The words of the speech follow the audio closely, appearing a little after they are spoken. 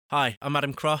Hi, I'm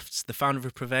Adam Crofts, the founder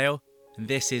of Prevail, and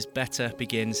this is Better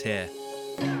Begins Here.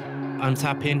 I'm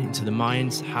tapping into the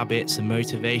minds, habits, and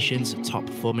motivations of top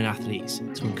performing athletes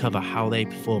to uncover how they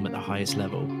perform at the highest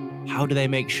level. How do they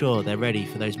make sure they're ready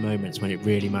for those moments when it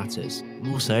really matters?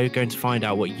 I'm also going to find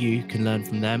out what you can learn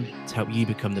from them to help you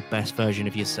become the best version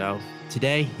of yourself.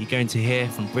 Today, you're going to hear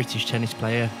from British tennis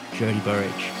player Jodie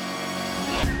Burrage.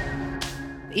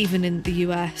 Even in the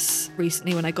US,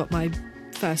 recently when I got my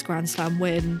first Grand Slam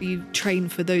win, you train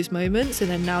for those moments and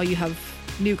then now you have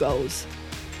new goals.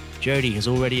 Jodie has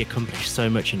already accomplished so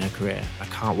much in her career. I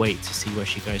can't wait to see where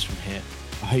she goes from here.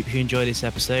 I hope you enjoy this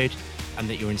episode and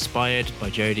that you're inspired by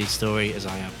Jodie's story as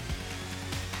I am.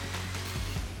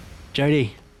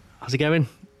 Jodie, how's it going?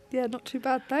 Yeah, not too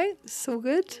bad, thanks. All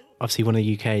good. Obviously one of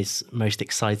the UK's most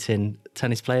exciting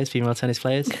tennis players, female tennis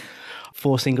players.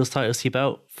 4 singles titles to your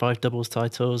belt, 5 doubles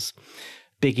titles.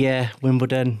 Big year,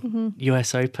 Wimbledon,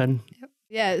 US Open. Yep.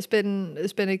 Yeah, it's been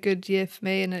a good year for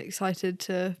me and excited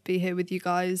to be here with you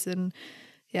guys and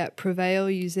Prevail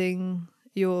using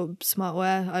your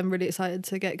smartwear. I'm really excited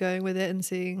to get going with it and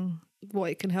seeing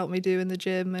what it can help me do in the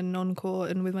gym and on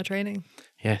court and with my training.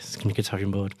 Yes, it's going to be good to have you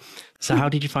on board. So how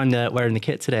did you find wearing the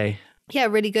kit today? Yeah,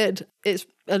 really good. It's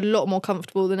a lot more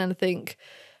comfortable than anything.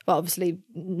 Well, obviously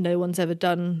no one's ever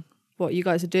done what you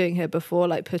guys are doing here before,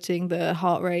 like putting the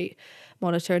heart rate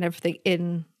monitor and everything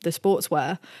in the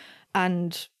sportswear.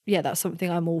 And yeah, that's something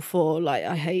I'm all for. Like,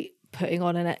 I hate putting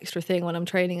on an extra thing when I'm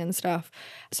training and stuff.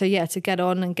 So yeah, to get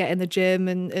on and get in the gym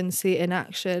and see it in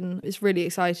action is really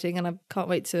exciting. And I can't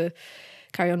wait to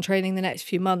carry on training the next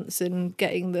few months and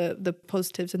getting the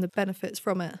positives and the benefits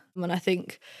from it. And I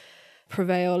think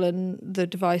Prevail and the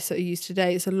device that I use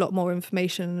today is a lot more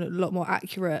information, a lot more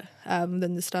accurate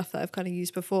than the stuff that I've kind of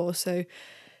used before. So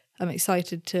I'm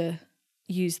excited to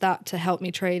use that to help me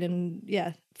train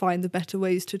and find the better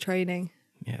ways to training.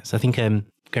 Yeah, so I think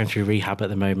going through rehab at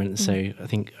the moment, so I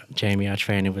think Jamie, our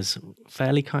trainer, was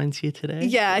fairly kind to you today.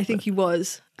 Yeah, I think he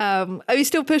was. He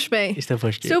still pushed me. He still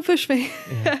pushed you? Still pushed me.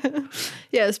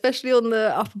 Yeah, especially on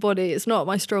the upper body. It's not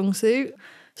my strong suit.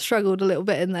 Struggled a little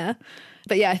bit in there.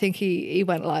 But yeah, I think he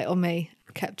went light on me,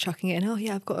 kept chucking it in. Oh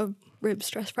yeah, I've got a rib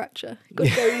stress fracture. Got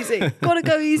to go easy. Got to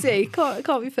go easy.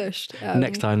 Can't be pushed.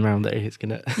 Next time round, though, it's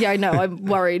gonna. Yeah, I know. I'm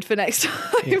worried for next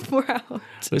time round.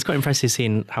 It was quite impressive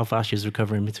seeing how fast she was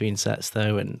recovering between sets,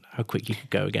 though, and how quick you could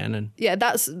go again. And yeah,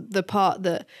 that's the part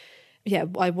that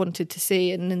I wanted to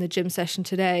see. And in the gym session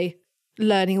today,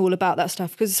 learning all about that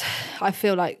stuff, because I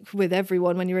feel like with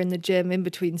everyone, when you're in the gym in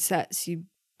between sets, you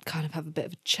kind of have a bit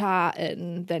of a chat,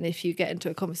 and then if you get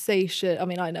into a conversation, I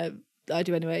mean, I know I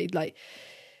do anyway, like,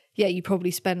 yeah, you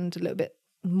probably spend a little bit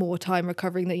more time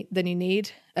recovering than you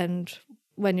need. And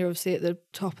when you're obviously at the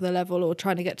top of the level or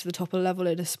trying to get to the top of the level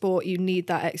in a sport, you need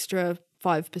that extra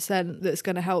 5% that's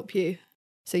going to help you.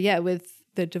 So yeah, with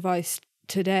the device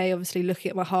today, obviously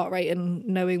looking at my heart rate and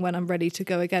knowing when I'm ready to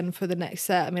go again for the next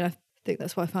set. I mean, I think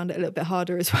that's why I found it a little bit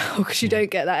harder as well, because you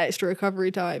don't get that extra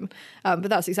recovery time. But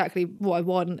that's exactly what I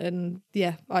want. And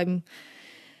yeah, I'm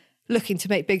looking to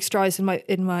make big strides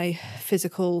in my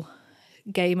physical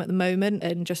game at the moment,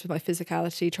 and just with my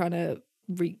physicality, trying to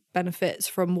reap benefits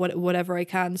from whatever I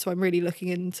can. So I'm really looking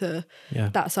into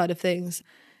that side of things.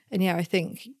 And yeah, I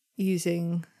think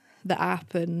using the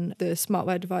app and the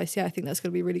smartwear device, I think that's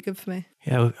going to be really good for me.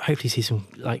 Yeah, we'll hopefully see some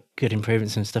like good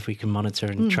improvements and stuff we can monitor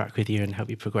and track with you and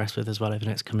help you progress with as well over the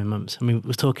next coming months. I mean, we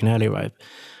were talking earlier, right?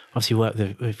 Obviously worked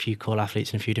with a few core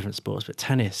athletes in a few different sports, but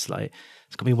tennis, like,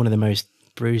 it's going to be one of the most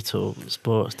brutal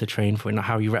sports to train for, and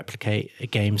how you replicate a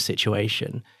game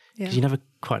situation, because you never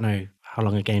quite know how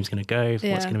long a game's going to go,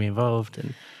 what's going to be involved.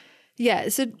 And yeah,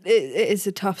 it is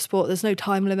a tough sport. There's no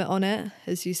time limit on it,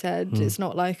 as you said. It's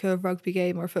not like a rugby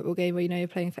game or a football game where you're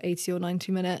playing for 80 or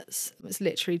 90 minutes. It's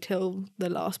literally till the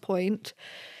last point.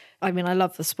 I mean, I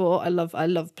love the sport. I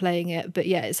love playing it, but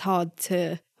yeah, it's hard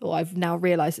to, or I've now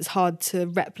realised it's hard to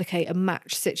replicate a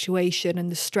match situation and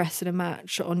the stress in a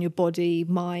match on your body,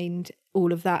 mind,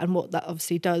 all of that, and what that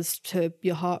obviously does to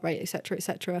your heart rate,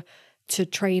 etc., to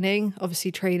training.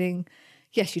 Obviously training,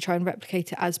 yes, you try and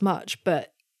replicate it as much,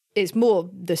 but it's more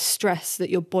the stress that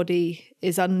your body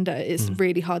is under. It's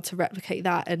really hard to replicate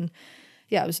that. And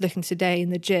yeah, I was looking today in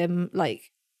the gym,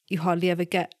 like, you hardly ever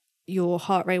get your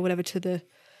heart rate, whatever, to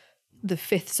the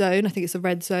fifth zone. I think it's the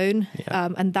red zone.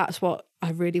 And that's what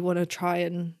I really want to try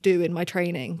and do in my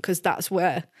training, because that's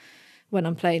where, when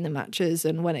I'm playing the matches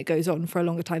and when it goes on for a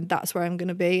longer time, that's where I'm going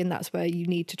to be, and that's where you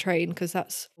need to train, because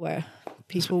that's where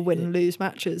people win and lose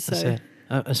matches. So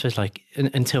I suppose, like,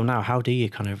 until now, how do you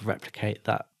kind of replicate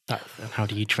that and how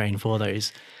do you train for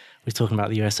those? We were talking about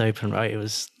the US Open, right? It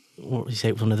was what would you say,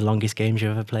 it was one of the longest games you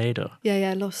ever played? Or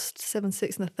Yeah, lost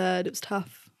 7-6 in the third. It was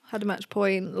tough. Had a match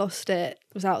point, lost it.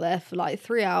 Was out there for like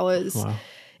 3 hours wow,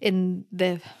 in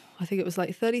the, I think it was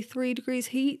like 33 degrees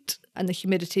heat, and the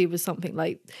humidity was something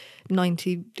like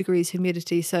 90 degrees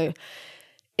humidity. So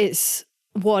it's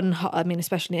I mean,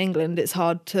 especially in England, it's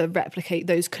hard to replicate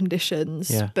those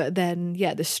conditions. Yeah. But then,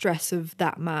 the stress of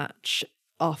that match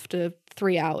after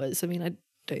 3 hours. I mean, I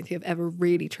don't think I've ever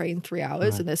really trained 3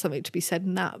 hours, and there's something to be said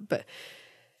in that. But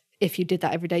if you did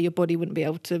that every day, your body wouldn't be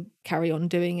able to carry on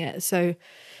doing it. So,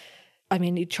 I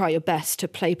mean, you try your best to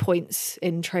play points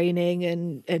in training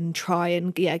and try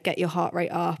and get your heart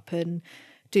rate up and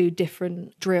do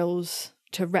different drills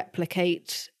to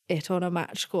replicate it on a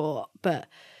match court. But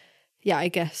I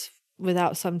guess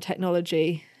without some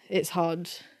technology, it's hard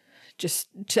just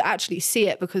to actually see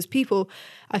it, because people,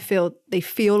 I feel, they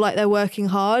feel like they're working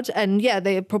hard, and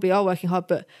they probably are working hard,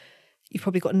 but you've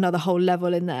probably got another whole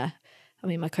level in there. I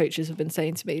mean, my coaches have been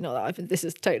saying to me, not that this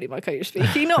is totally my coach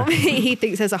speaking, not me. He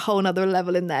thinks there's a whole nother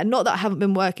level in there. Not that I haven't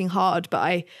been working hard, but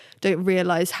I don't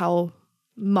realise how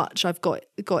much I've got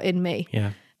in me.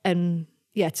 yeah, And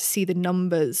to see the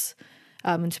numbers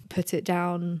and to put it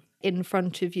down in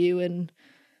front of you and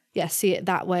see it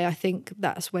that way, I think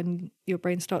that's when your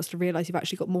brain starts to realise you've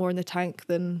actually got more in the tank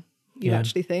than you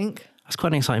actually think. That's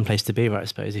quite an exciting place to be, right? I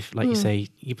suppose if, like you say,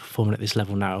 you're performing at this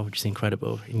level now, which is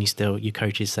incredible, and your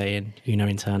coach is saying,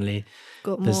 internally,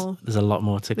 there's a lot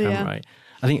more to come, right?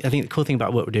 I think the cool thing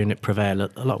about what we're doing at Prevail,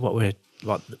 a lot of what we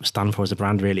stand for as a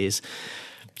brand really is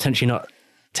potentially not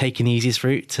taking the easiest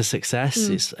route to success.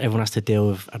 It's everyone has to deal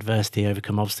with adversity,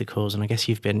 overcome obstacles, and I guess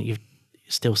you're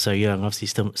still so young, obviously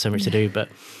still so much to do, but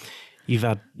you've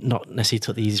had not necessarily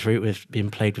took the easiest route with being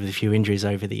plagued with a few injuries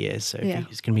over the years. So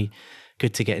it's going to be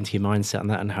good to get into your mindset on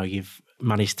that and how you've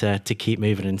managed to keep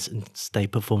moving and stay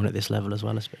performing at this level as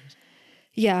well, I suppose.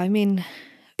 Yeah, I mean,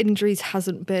 injuries I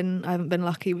haven't been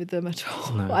lucky with them at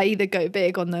all. No. I either go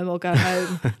big on them or go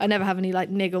home. I never have any like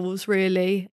niggles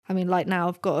really. I mean, like now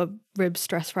I've got a rib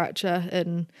stress fracture,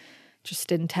 and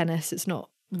just in tennis it's not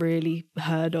really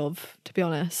heard of, to be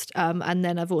honest. And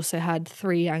then I've also had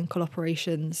 3 ankle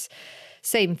operations.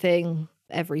 Same thing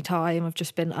every time. I've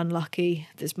just been unlucky.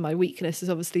 My weakness is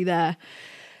obviously there.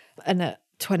 And at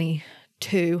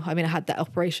 22, I mean, I had that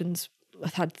operations.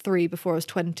 I've had 3 before I was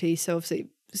 20, so obviously I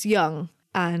was young.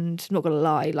 And not gonna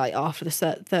lie, like after the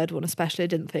third one especially, I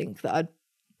didn't think that I'd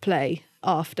play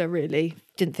after, really.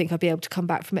 Didn't think I'd be able to come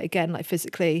back from it again, like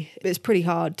physically. It's pretty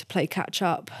hard to play catch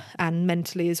up, and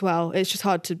mentally as well. It's just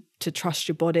hard to trust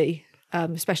your body,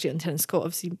 especially on tennis court.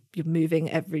 Obviously you're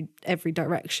moving every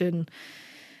direction.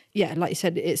 Yeah, like you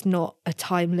said, it's not a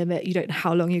time limit. You don't know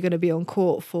how long you're going to be on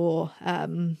court for.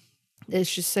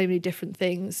 There's just so many different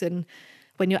things, and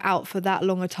when you're out for that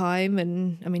long a time,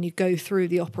 and I mean, you go through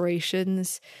the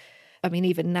operations. I mean,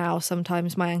 even now,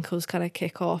 sometimes my ankles kind of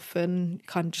kick off, and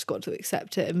kind of just got to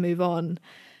accept it and move on.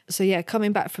 So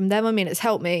coming back from them, I mean, it's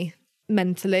helped me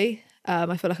mentally.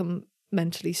 I feel like I'm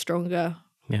mentally stronger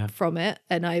from it,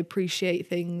 and I appreciate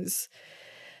things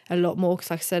a lot more,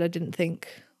 because like I said, I didn't think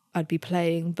I'd be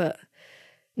playing, but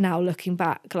now looking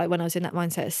back, like when I was in that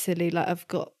mindset, it's silly. Like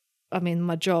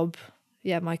my job,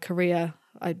 my career,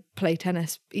 I play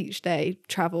tennis each day,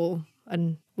 travel,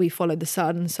 and we follow the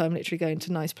sun. So I'm literally going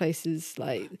to nice places,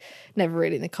 like never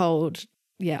really in the cold.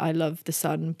 I love the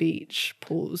sun, beach,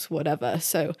 pools, whatever.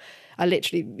 So I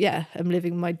literally, am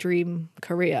living my dream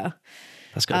career.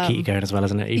 That's got to keep you going as well,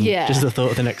 isn't it? Even just the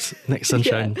thought of the next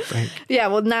sunshine break.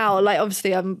 Well, now, like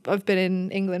obviously I've been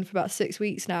in England for about 6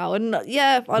 weeks now, and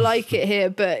I like it here,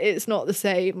 but it's not the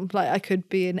same. Like I could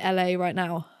be in LA right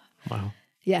now. Wow.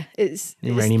 It's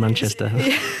rainy Manchester.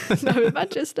 No, in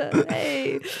Manchester.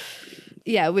 Hey.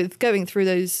 With going through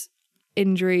those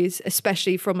injuries,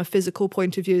 especially from a physical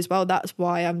point of view as well, that's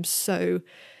why I'm so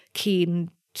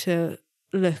keen to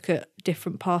look at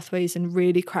different pathways and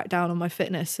really crack down on my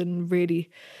fitness and really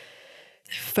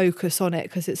focus on it,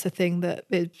 because it's a thing that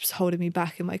is holding me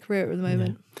back in my career at the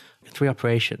moment. 3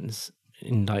 operations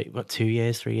in 2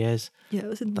 years, 3 years? It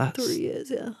was in 3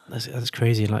 years, That's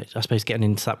crazy. Like, I suppose getting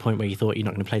into that point where you thought you're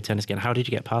not going to play tennis again, how did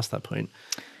you get past that point?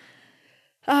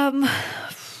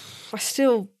 I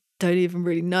still don't even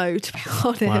really know, to be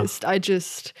honest. Wow.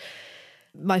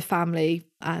 My family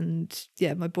and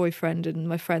my boyfriend and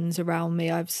my friends around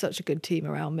me, I have such a good team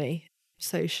around me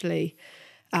socially,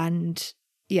 and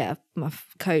my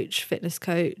coach, fitness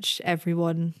coach,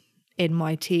 everyone in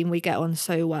my team, we get on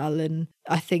so well, and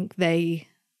I think they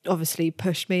obviously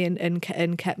pushed me and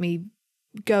kept me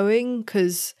going,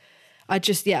 because I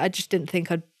just didn't think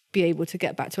I'd be able to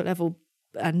get back to a level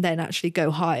and then actually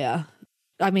go higher.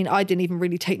 I mean, I didn't even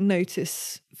really take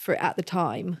notice for it at the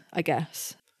time, I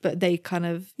guess. But they kind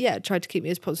of, tried to keep me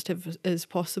as positive as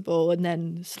possible, and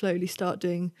then slowly start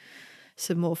doing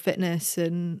some more fitness.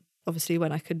 And obviously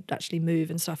when I could actually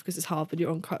move and stuff, because it's hard when you're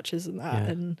on crutches and that. Yeah.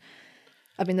 And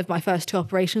I mean, my first 2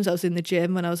 operations, I was in the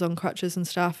gym when I was on crutches and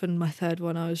stuff. And my third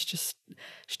one, I was just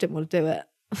didn't want to do it.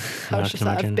 I was just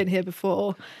like, I've been here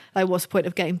before. Like, what's the point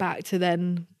of getting back to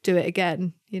then do it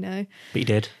again, you know? But you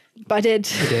did. But I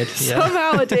did. You did, yeah.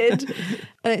 Somehow I did.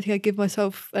 I don't think I give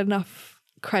myself enough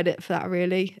credit for that,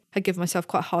 really. I give myself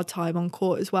quite a hard time on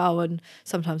court as well, and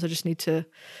sometimes I just need to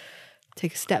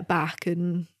take a step back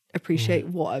and appreciate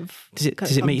what I've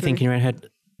Does it make you think in your own head,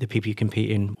 the people you compete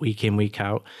in, week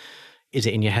out, is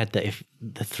it in your head that if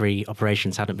the 3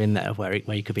 operations hadn't been there, where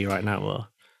you could be right now? Or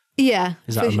yeah,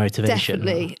 is that a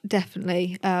motivation?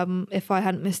 Definitely. If I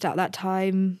hadn't missed out that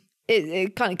time,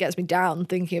 it kind of gets me down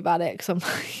thinking about it, because I'm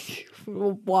like,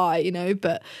 well, why, you know?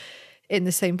 But in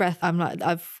the same breath, I'm like,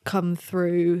 I've come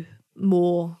through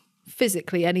more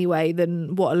physically anyway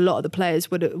than what a lot of the players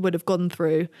would have gone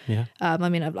through. Yeah. I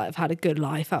mean, I've had a good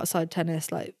life outside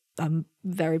tennis. Like, I'm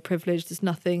very privileged. There's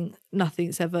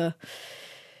nothing's ever,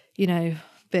 you know,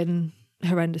 been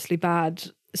horrendously bad.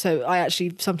 So I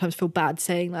actually sometimes feel bad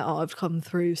saying that, I've come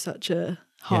through such a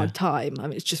hard time. I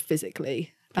mean, it's just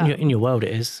physically. In your world,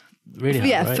 it is really hard,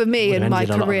 yeah, right? for me and my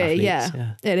career,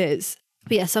 yeah, it is.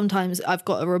 But yeah, sometimes I've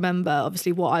got to remember,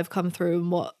 obviously, what I've come through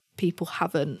and what people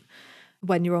haven't.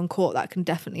 When you're on court, that can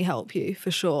definitely help you, for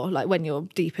sure. Like when you're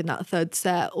deep in that 3rd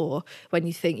set, or when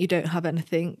you think you don't have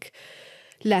anything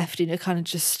left and you're kind of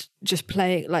just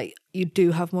playing, like you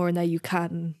do have more in there, you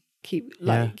can keep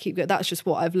going. That's just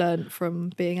what I've learned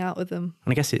from being out with them.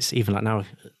 And I guess it's even like now,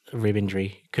 a rib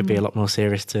injury could be a lot more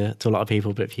serious to a lot of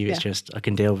people, but for you, it's just, I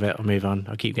can deal with it, I'll move on,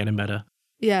 I'll keep getting better.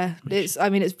 Yeah, it's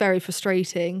very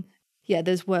frustrating. Yeah,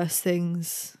 there's worse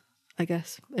things, I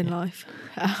guess, in life.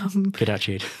 Good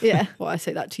attitude. Yeah, well, I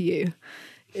say that to you.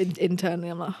 Internally,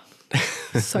 I'm like,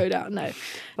 so down. No.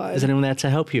 But is anyone there to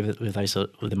help you with those,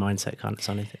 with the mindset kind of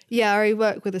thing? Yeah, I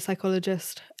work with a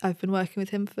psychologist. I've been working with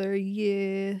him for 1.5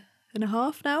 years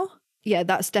now. Yeah,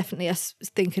 that's definitely us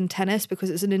thinking tennis,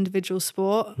 because it's an individual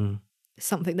sport. It's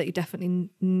something that you definitely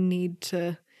need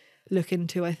to look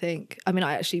into, I think. I mean,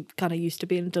 I actually kind of used to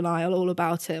be in denial all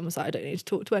about it and was like, I don't need to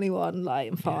talk to anyone, like,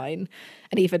 I'm fine.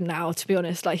 And even now, to be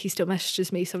honest, like, he still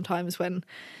messages me sometimes when,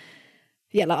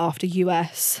 like after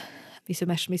US, he still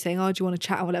messages me saying, do you want to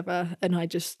chat or whatever? And I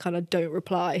just kind of don't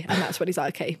reply. And that's when he's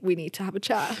like, okay, we need to have a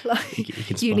chat.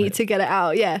 Like, you need to get it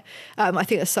out. Yeah. I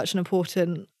think that's such an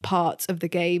important part of the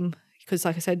game, because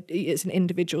like I said, it's an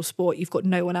individual sport. You've got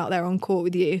no one out there on court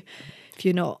with you if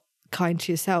you're not kind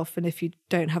to yourself, and if you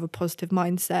don't have a positive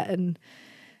mindset, and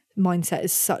mindset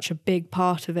is such a big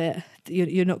part of it,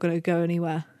 you're not going to go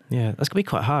anywhere. Yeah, that's going to be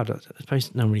quite hard. I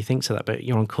suppose no one really thinks of that, but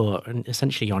you're on court and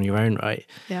essentially you're on your own, right?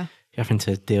 Yeah. You're having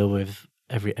to deal with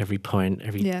every point,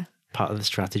 every part of the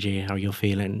strategy, how you're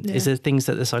feeling. Yeah. Is there things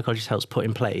that the psychologist helps put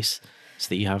in place so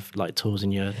that you have like tools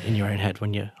in your own head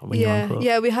when you're on court?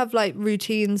 Yeah, we have like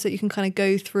routines that you can kind of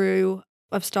go through.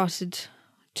 I've started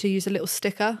to use a little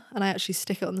sticker, and I actually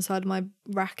stick it on the side of my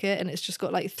racket, and it's just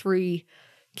got like 3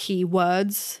 key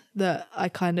words that I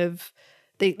kind of,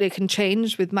 they can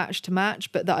change with match to match,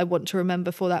 but that I want to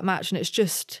remember for that match. And it's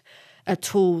just a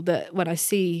tool that when I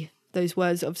see those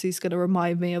words, obviously it's going to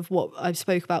remind me of what I've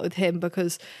spoke about with him,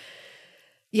 because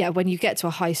when you get to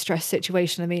a high stress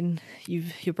situation, I mean,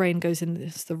 your brain goes in,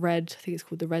 it's the red, I think it's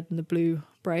called the red and the blue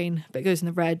brain, but it goes in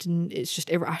the red and it's just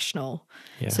irrational.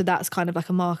 Yeah. So that's kind of like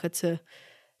a marker to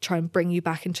try and bring you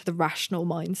back into the rational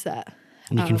mindset.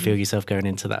 And you can feel yourself going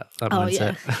into that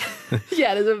mindset.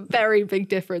 Yeah, there's a very big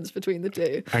difference between the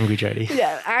two. Angry Jodie.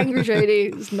 Yeah, Angry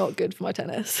Jodie is not good for my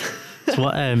tennis. So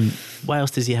what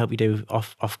else does he help you do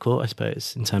off court, I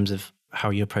suppose, in terms of how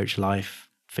you approach life,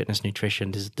 fitness, nutrition?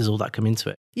 Does all that come into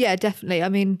it? Yeah, definitely. I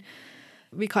mean,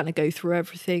 we kind of go through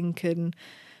everything, and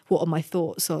what are my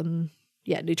thoughts on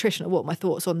nutrition, or what are my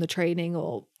thoughts on the training,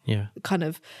 or kind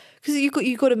of, because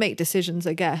you got to make decisions,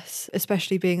 I guess,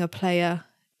 especially being a player.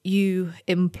 You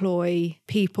employ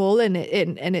people, and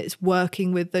it's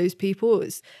working with those people.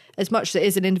 It's, as much as it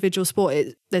is an individual sport,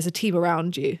 there's a team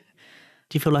around you.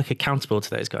 Do you feel like accountable to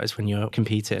those guys when you're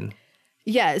competing?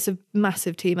 Yeah, it's a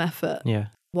massive team effort. Yeah.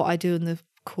 What I do in the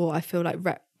court, I feel like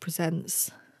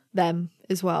represents them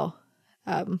as well.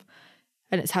 And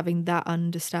it's having that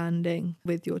understanding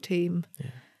with your team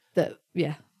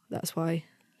that's why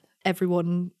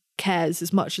everyone cares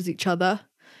as much as each other.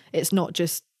 It's not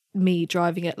just me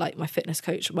driving it, like my fitness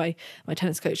coach, my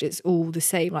tennis coach. It's all the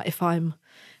same. Like if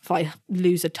I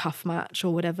lose a tough match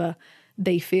or whatever,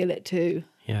 they feel it too.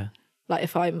 Yeah. Like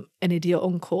if I'm an idiot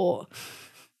on court,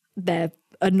 they're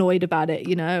annoyed about it,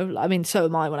 you know? I mean, so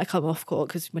am I when I come off court,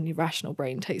 because when your rational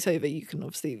brain takes over, you're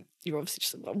obviously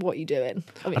just like, what are you doing?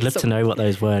 I mean, I'd love to know what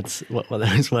those words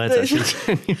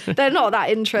actually. They're not that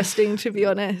interesting, to be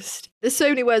honest. There's so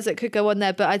many words that could go on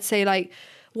there, but I'd say like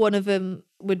one of them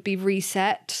would be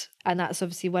reset. And that's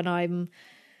obviously when I'm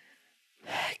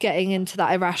getting into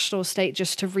that irrational state,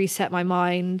 just to reset my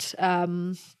mind.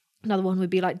 Another one would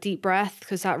be like deep breath,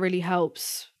 because that really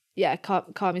helps. Yeah,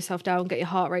 calm yourself down, get your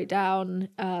heart rate down.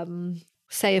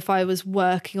 Say if I was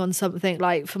working on something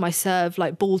like for my serve,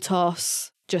 like ball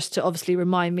toss, just to obviously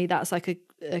remind me that's like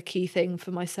a key thing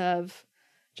for my serve.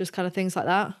 Just kind of things like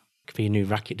that. Could be a new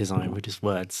racket design with just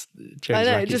words. I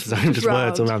know, racket design, just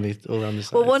words all around the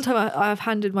sides. Well, one time I've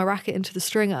handed my racket into the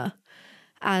stringer,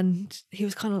 and he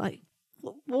was kind of like,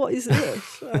 what is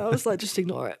this? And I was like, just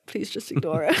ignore it. Please just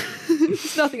ignore it.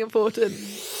 It's nothing important.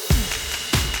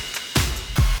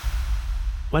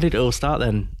 Where did it all start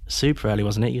then? Super early,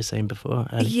 wasn't it? You were saying before.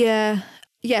 Yeah.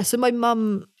 So my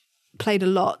mum played a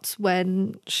lot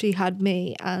when she had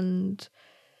me, and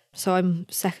so I'm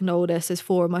second oldest. There's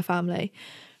 4 in my family.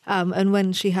 And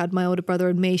when she had my older brother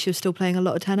and me, she was still playing a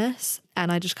lot of tennis,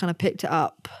 and I just kind of picked it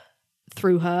up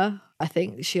through her. I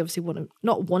think she obviously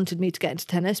not wanted me to get into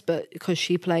tennis, but because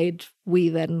she played, we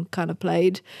then kind of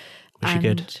played. Was she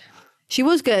good? She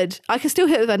was good. I can still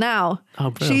hit with her now.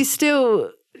 Oh, brilliant. She's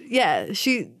still... Yeah,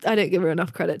 I don't give her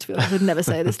enough credit, to be honest. I'd never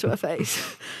say this to her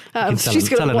face. She's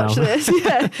going to watch this.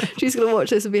 Yeah, she's going to watch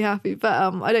this and be happy.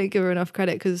 But I don't give her enough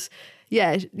credit because,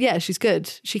 yeah, she's good.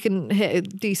 She can hit a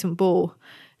decent ball,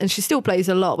 and she still plays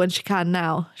a lot when she can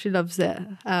now. She loves it.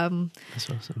 That's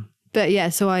awesome. But yeah,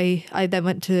 so I then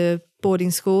went to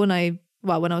boarding school, and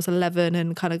when I was 11,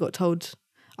 and kind of got told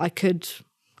I could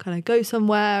kind of go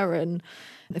somewhere, and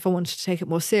if I wanted to take it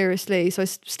more seriously. So I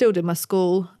still did my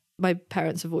school. My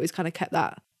parents have always kind of kept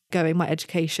that going, my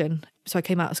education. So I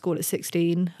came out of school at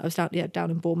 16. I was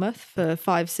down in Bournemouth for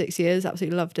 5-6 years.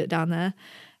 Absolutely loved it down there.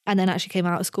 And then actually came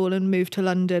out of school and moved to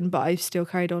London, but I still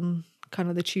carried on kind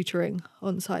of the tutoring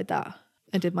onside that,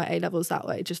 and did my A-levels that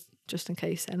way, just in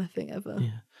case anything ever.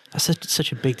 Yeah. That's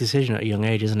such a big decision at a young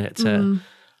age, isn't it? To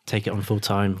take it on full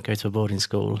time, go to a boarding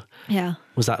school. Yeah.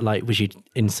 Was you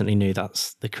instantly knew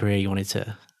that's the career you wanted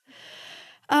to?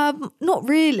 Not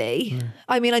really. Yeah.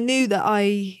 I mean, I knew that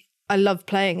I loved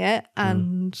playing it,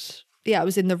 and I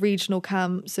was in the regional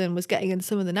camps and was getting in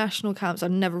some of the national camps. I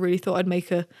never really thought I'd make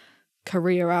a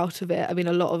career out of it. I mean,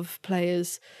 a lot of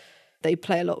players, they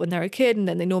play a lot when they're a kid, and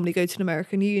then they normally go to an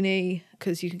American uni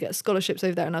because you can get scholarships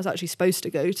over there. And I was actually supposed to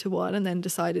go to one, and then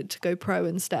decided to go pro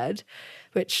instead,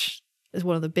 which is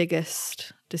one of the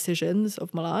biggest decisions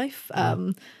of my life.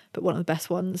 But one of the best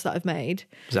ones that I've made.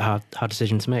 Was it a hard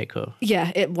decision to make? Or?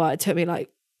 Yeah, it took me like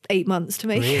 8 months to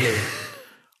make. Really?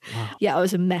 Wow. Yeah, I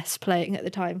was a mess playing at the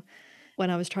time when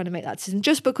I was trying to make that decision.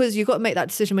 Just because you've got to make that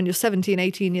decision when you're 17,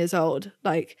 18 years old.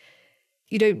 Like,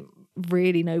 you don't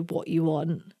really know what you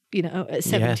want, you know, at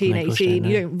 17, 18.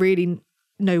 You don't really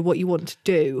know what you want to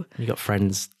do. You got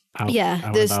friends out. Yeah,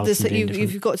 out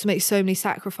you've got to make so many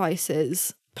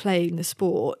sacrifices playing the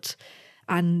sport.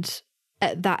 And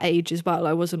at that age as well,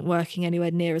 I wasn't working anywhere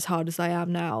near as hard as I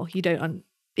am now.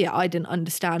 I didn't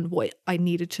understand what I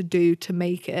needed to do to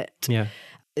make it. Yeah.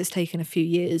 It's taken a few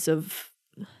years of,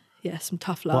 some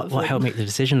tough love. What helped make the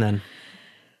decision then?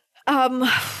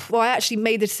 Well, I actually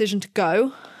made the decision to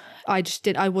go.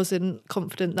 I wasn't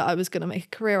confident that I was going to make a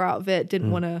career out of it. Didn't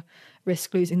want to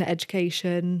risk losing the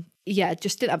education. Yeah,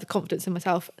 just didn't have the confidence in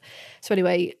myself. So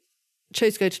anyway,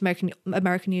 chose to go to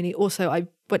American uni. Also, I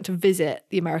went to visit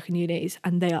the American unis,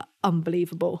 and they are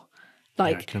unbelievable.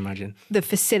 Like, I can imagine the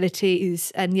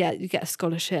facilities, and you get a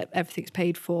scholarship, everything's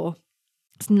paid for.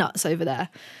 It's nuts over there.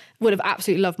 Would have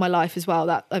absolutely loved my life as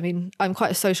well. I'm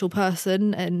quite a social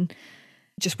person, and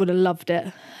just would have loved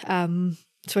it.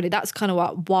 So really, that's kind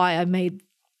of why I made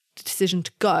the decision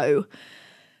to go.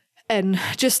 And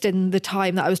just in the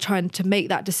time that I was trying to make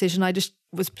that decision, I just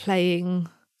was playing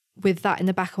with that in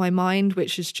the back of my mind,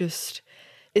 which is just,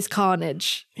 it's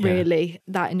carnage, really,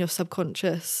 that in your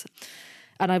subconscious.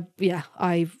 And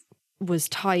I was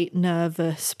tight,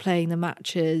 nervous, playing the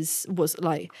matches, was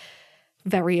like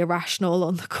very irrational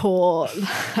on the court.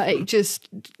 I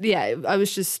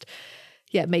was just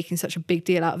making such a big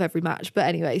deal out of every match. But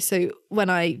anyway, so when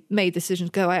I made the decision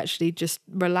to go, I actually just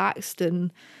relaxed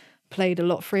and played a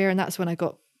lot freer. And that's when I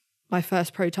got my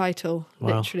first pro title.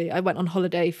 Wow. Literally, I went on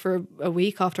holiday for a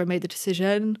week after I made the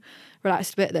decision,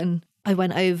 relaxed a bit. Then I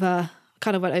went over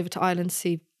to Ireland to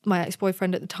see my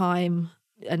ex-boyfriend at the time,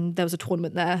 and there was a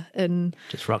tournament there, and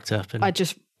just rocked up. And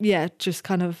just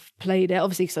kind of played it.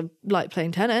 Obviously, because I like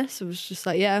playing tennis. It was just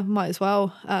like, yeah, might as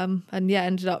well. And yeah,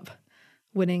 ended up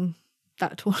winning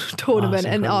that tournament.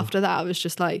 And after that, I was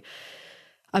just like,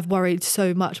 I've worried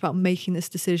so much about making this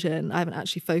decision. I haven't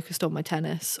actually focused on my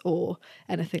tennis or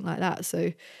anything like that.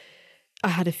 So I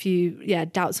had a few,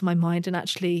 doubts in my mind. And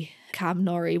actually, Cam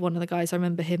Norrie, one of the guys, I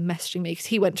remember him messaging me because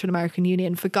he went to an American uni.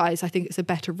 And for guys, I think it's a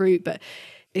better route. But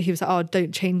he was like, oh,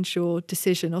 don't change your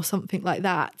decision or something like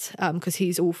that, because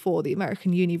he's all for the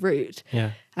American uni route.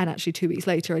 Yeah. And actually 2 weeks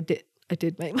later, I did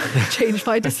change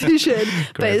my decision.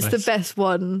 But it's the best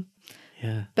one.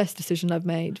 Yeah. Best decision I've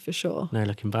made for sure. No,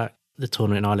 looking back, the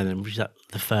tournament in Ireland, was that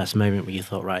the first moment where you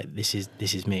thought, right, this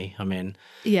is me. I'm in.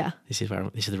 Yeah. This is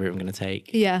the route I'm going to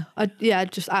take. Yeah. I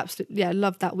just absolutely, I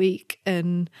loved that week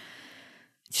and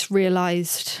just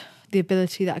realised the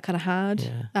ability that I kind of had.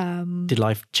 Yeah. Did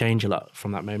life change a lot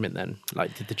from that moment then?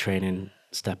 Like, did the training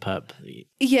step up?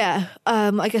 Yeah.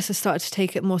 I guess I started to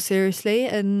take it more seriously,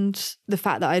 and the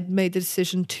fact that I'd made the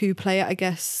decision to play it, I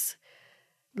guess,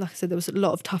 like I said, there was a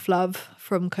lot of tough love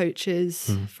from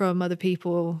coaches, from other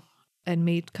people, and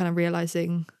me kind of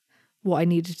realising what I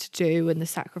needed to do and the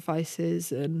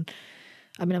sacrifices. And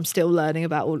I mean, I'm still learning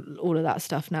about all of that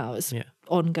stuff now. It's an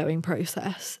ongoing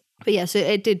process. But yeah, so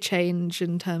it did change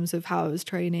in terms of how I was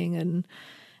training and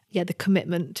the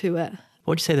commitment to it.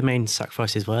 What would you say the main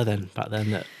sacrifices were then, back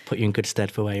then, that put you in good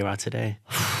stead for where you are today?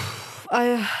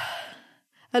 A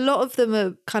lot of them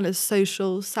are kind of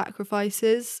social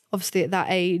sacrifices. Obviously at that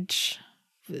age,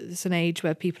 it's an age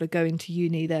where people are going to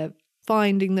uni, they're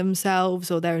finding themselves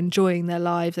or they're enjoying their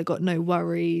lives, they've got no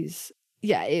worries.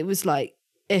 Yeah, it was like,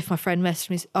 if my friend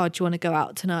messaged me, oh, do you want to go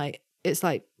out tonight? It's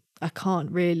like, I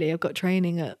can't really, I've got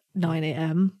training at 9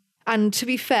 a.m. And to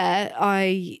be fair,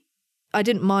 I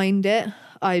didn't mind it.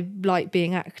 I like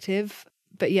being active.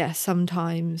 But yeah,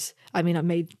 sometimes, I mean, I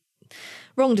made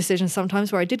wrong decisions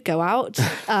sometimes where I did go out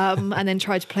and then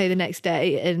tried to play the next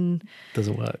day, and does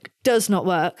not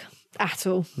work at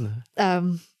all.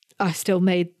 No. I still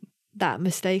made that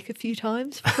mistake a few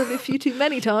times, probably a few too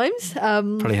many times.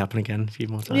 Probably happen again a few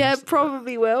more times. Yeah,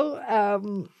 probably will.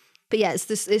 But yeah, it's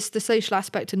the social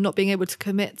aspect and not being able to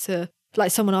commit to,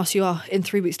 like, someone asks you, in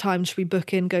 3 weeks' time, should we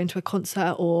book in going to a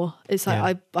concert? Or it's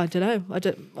like, I don't know. I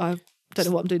don't know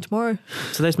what I'm doing tomorrow.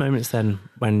 So those moments then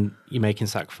when you're making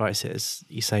sacrifices,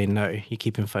 you say no, you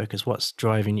keep in focus. What's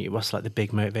driving you? What's like the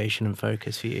big motivation and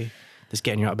focus for you that's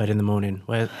getting you out of bed in the morning?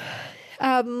 Where?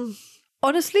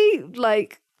 Honestly,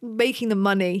 like making the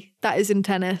money that is in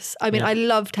tennis. I mean, I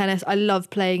love tennis. I love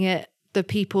playing it. The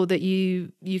people that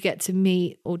you get to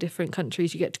meet, all different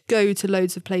countries, you get to go to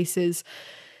loads of places.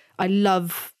 I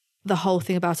love the whole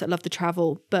thing about it. I love the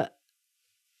travel. But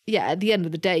yeah, at the end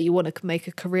of the day, you want to make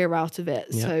a career out of it.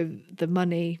 Yeah. So the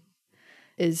money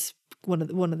is one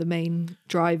of the main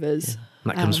drivers. Yeah.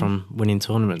 That comes from winning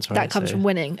tournaments, right? That comes from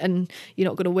winning, and you're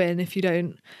not going to win if you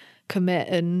don't commit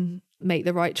and make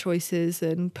the right choices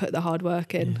and put the hard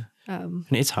work in. Yeah. And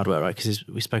it's hard work, right? Because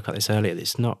we spoke about this earlier.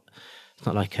 It's not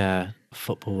like a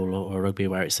football or rugby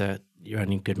where you're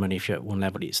earning good money if you're at one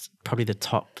level. It's probably the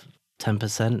top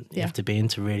 10% you have to be in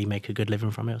to really make a good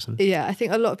living from it or something. Yeah, I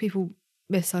think a lot of people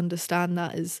misunderstand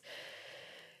that, as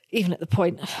even at the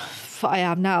point that I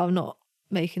am now, I'm not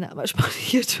making that much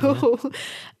money at all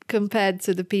compared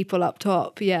to the people up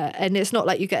top. Yeah, and it's not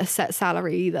like you get a set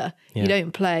salary either. Yeah. You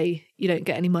don't play, you don't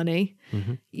get any money.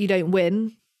 Mm-hmm. You don't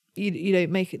win, you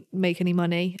don't make any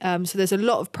money. So there's a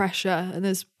lot of pressure, and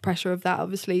there's pressure of that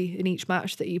obviously in each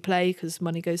match that you play, because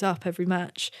money goes up every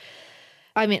match.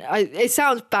 I mean, it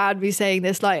sounds bad me saying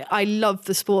this, like I love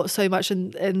the sport so much,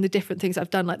 and the different things I've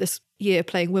done, like this year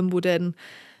playing Wimbledon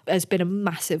has been a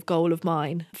massive goal of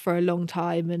mine for a long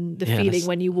time. And the feeling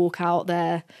when you walk out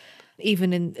there,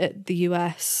 even at the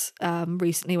US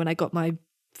recently when I got my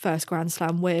first Grand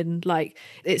Slam win, like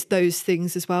it's those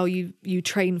things as well. You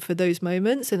train for those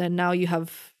moments, and then now you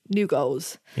have new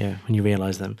goals. Yeah, when you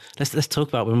realise them. Let's talk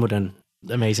about Wimbledon.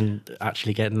 Amazing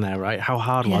actually getting there, right? How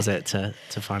hard was it to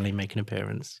finally make an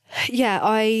appearance? Yeah,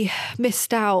 I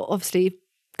missed out, obviously,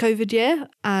 COVID year,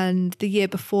 and the year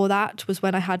before that was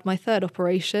when I had my third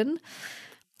operation.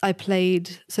 I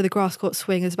played, so the grass court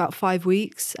swing is about 5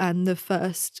 weeks, and the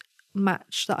first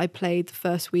match that I played, the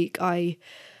first week, I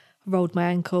rolled my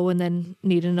ankle and then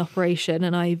needed an operation,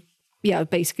 and I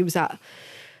basically was at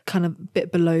kind of a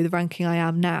bit below the ranking I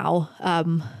am now.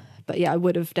 But yeah, I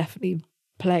would have definitely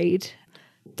played.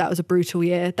 That was a brutal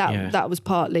year. That was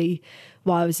partly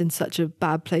why I was in such a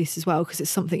bad place as well, because it's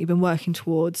something you've been working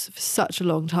towards for such a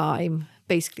long time,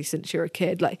 basically since you're a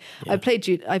kid. Like I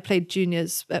played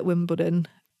juniors at Wimbledon.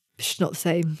 It's not the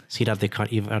same. So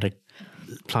you've had a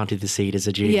planted the seed as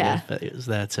a junior, Yeah. but it was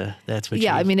there to achieve.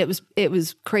 Yeah, I mean, it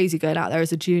was crazy going out there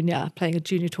as a junior, playing a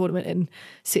junior tournament in a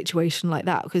situation like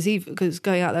that, because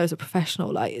going out there as a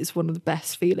professional, like, is one of the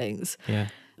best feelings. Yeah.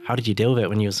 How did you deal with it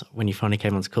when you finally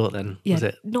came onto court then? Yeah, Was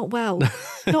it? not well.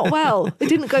 Not well. It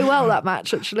didn't go well, that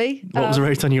match, actually. What was the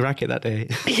rate on your racket that day?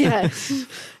 Yeah.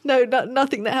 No,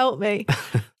 nothing that helped me.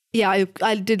 Yeah,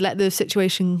 I did let the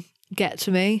situation get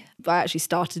to me. I actually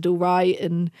started all right,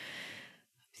 and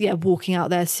yeah, walking out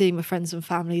there, seeing my friends and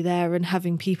family there and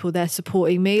having people there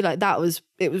supporting me, like,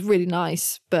 it was really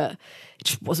nice, but it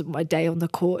just wasn't my day on the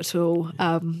court at all.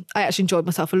 I actually enjoyed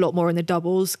myself a lot more in the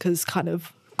doubles, because kind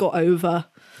of got over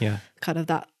kind of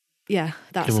that Everyone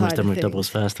side was done of with things. doubles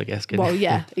first, I guess. Well,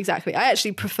 yeah, exactly. I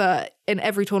actually prefer, in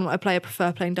every tournament I play, I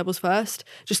prefer playing doubles first.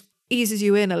 Just eases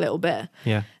you in a little bit.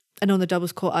 Yeah. And on the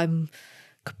doubles court, I'm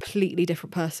a completely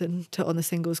different person to on the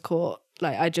singles court.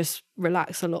 Like, I just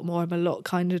relax a lot more. I'm a lot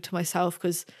kinder to myself,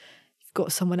 because you've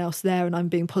got someone else there and I'm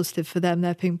being positive for them,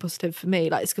 they're being positive for me.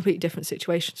 Like, it's a completely different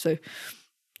situation. So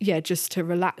yeah, just to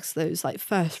relax those like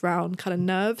first round kind of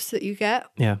nerves that you get.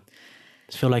 Yeah.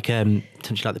 I feel like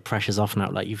potentially like the pressure's off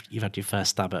now. Like you've had your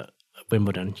first stab at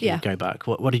Wimbledon. You go back.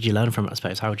 What did you learn from it, I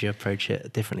suppose? How would you approach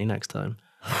it differently next time?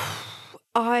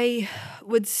 I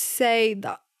would say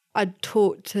that I'd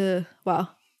talk to,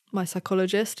 my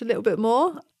psychologist a little bit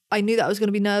more. I knew that I was going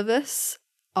to be nervous.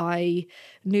 I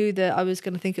knew that I was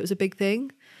going to think it was a big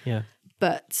thing. Yeah.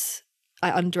 But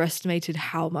I underestimated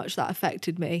how much that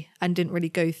affected me and didn't really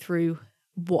go through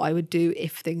what I would do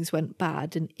if things went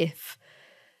bad, and if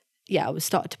I would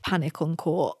start to panic on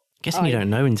court. Guessing you don't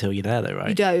know until you're there though, right?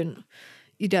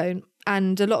 You don't.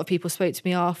 And a lot of people spoke to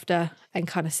me after and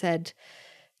kind of said,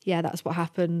 yeah, that's what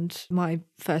happened my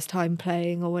first time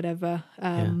playing or whatever.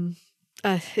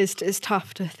 It's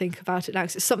tough to think about it now,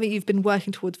 because it's something you've been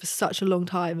working towards for such a long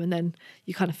time, and then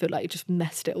you kind of feel like you just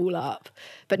messed it all up.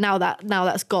 But now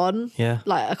that's gone. Yeah.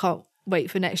 Like, I can't wait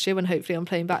for next year when hopefully I'm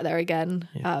playing back there again.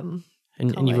 Yeah.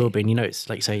 And you will be, and it's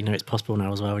like you say, it's possible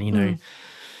now as well. And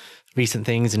recent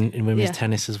things in women's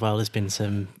tennis as well. There's been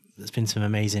some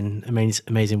amazing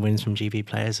wins from GB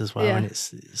players as well, and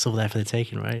it's all there for the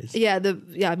taking, right?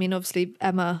 I mean, obviously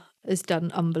Emma has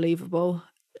done unbelievable.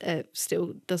 It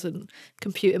still doesn't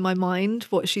compute in my mind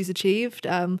what she's achieved.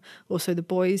 Also the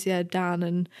boys, Dan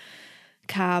and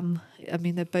Cam, I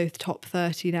mean, they're both top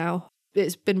 30 now.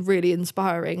 It's been really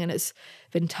inspiring, and it's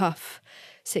been tough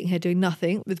sitting here doing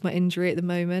nothing with my injury at the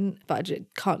moment, but I just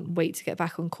can't wait to get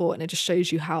back on court, and it just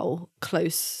shows you how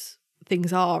close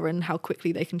things are and how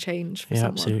quickly they can change for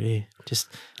someone. Absolutely. Just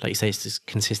like you say, it's just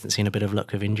consistency and a bit of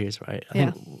luck with injuries, right? I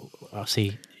think I'll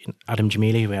see Adam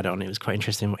Jamili, who we had on, it was quite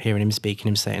interesting hearing him speaking,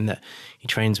 him saying that he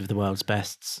trains with the world's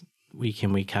bests week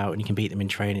in, week out, and he can beat them in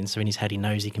training. So in his head, he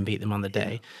knows he can beat them on the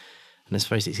day. And I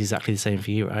suppose it's exactly the same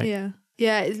for you, right? Yeah.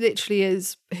 Yeah, it literally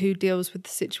is who deals with the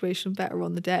situation better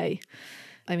on the day.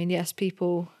 I mean, yes,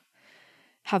 people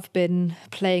have been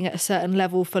playing at a certain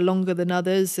level for longer than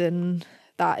others, and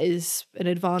that is an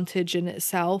advantage in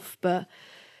itself. But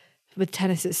with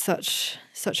tennis, it's such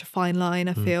a fine line,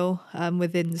 I feel,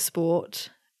 within the sport.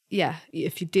 Yeah,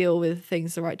 if you deal with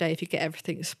things the right day, if you get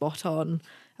everything spot on,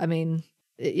 I mean,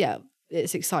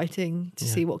 it's exciting to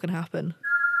see what can happen.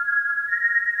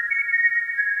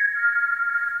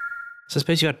 So I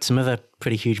suppose you had some other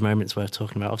pretty huge moments worth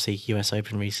talking about. Obviously, US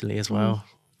Open recently as well.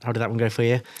 How did that one go for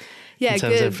you? Yeah, in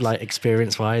terms good. of like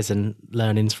experience-wise and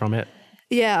learnings from it.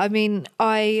 Yeah, I mean,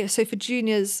 so for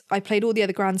juniors, I played all the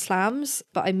other Grand Slams,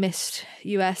 but I missed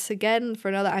US again for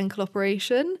another ankle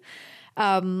operation.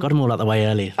 Got them all out the way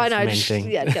early. I That's know, the main thing.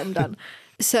 get them done.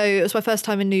 So it was my first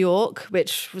time in New York,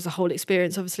 which was a whole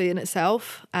experience, obviously, in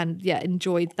itself. And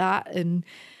enjoyed that. And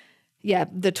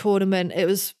the tournament, it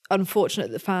was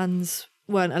unfortunate that fans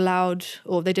weren't allowed,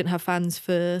 or they didn't have fans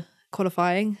for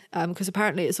qualifying, because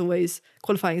apparently it's always,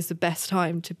 qualifying is the best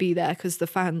time to be there, because the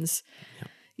fans,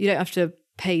 you don't have to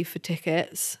pay for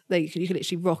tickets. You can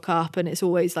literally rock up, and it's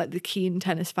always like the keen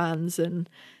tennis fans, and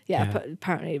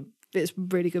apparently it's a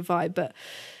really good vibe. But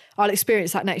I'll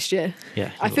experience that next year.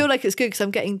 Yeah, I feel like it's good because I'm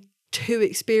getting two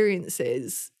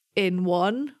experiences in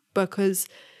one, because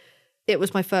it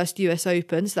was my first US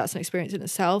Open, so that's an experience in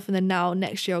itself. And then now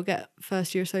next year I'll get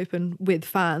first US Open with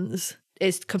fans.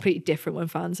 It's completely different when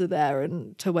fans are there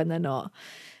and to when they're not.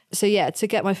 So to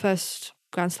get my first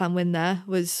Grand Slam win there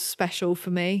was special for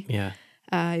me. Yeah.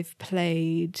 I've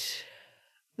played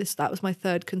that was my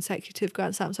third consecutive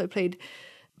Grand Slam. So I played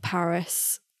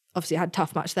Paris. Obviously I had a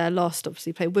tough match there, lost.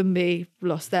 Obviously played Wimby,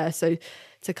 lost there. So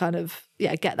to kind of,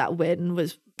 get that win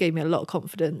gave me a lot of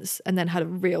confidence, and then had a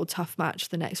real tough match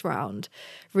the next round.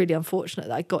 Really unfortunate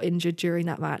that I got injured during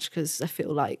that match, because I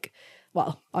feel like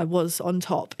well, I was on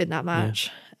top in that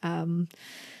match.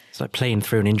 It's like playing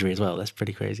through an injury as well. That's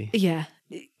pretty crazy. Yeah,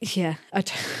 I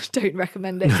don't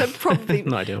recommend it. So probably,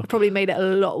 Not ideal. I probably made it a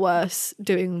lot worse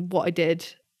doing what I did.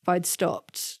 If I'd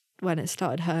stopped when it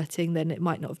started hurting, then it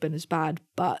might not have been as bad.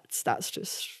 But that's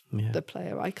just the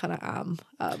player I kind of am.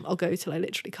 I'll go till I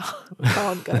literally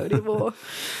can't go anymore.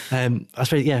 I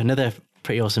suppose, another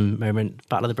pretty awesome moment,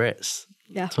 Battle of the Brits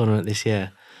tournament this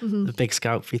year. The big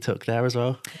scalp you took there as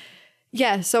well.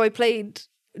 Yeah, so I played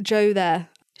Jo there.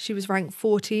 She was ranked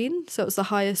 14, so it was the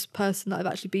highest person that I've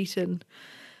actually beaten.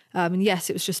 And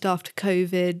yes, it was just after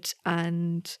COVID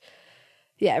and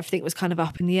everything was kind of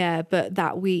up in the air. But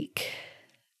that week,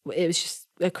 it was just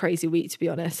a crazy week, to be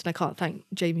honest. And I can't thank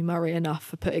Jamie Murray enough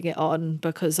for putting it on,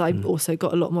 because I also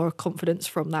got a lot more confidence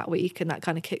from that week, and that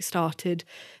kind of kick-started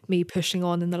me pushing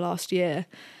on in the last year,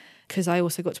 because I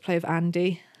also got to play with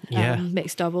Andy,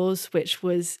 mixed doubles, which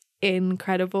was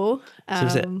incredible.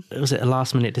 So was it a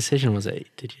last minute decision, was it?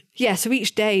 Did you? Yeah, so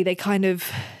each day they kind of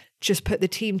just put the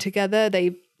team together.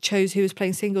 They chose who was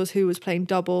playing singles, who was playing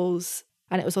doubles,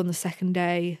 and it was on the second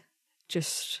day,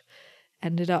 just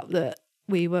ended up that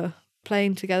we were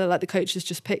playing together. Like, the coaches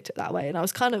just picked it that way. And I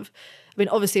was kind of,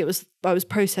 obviously I was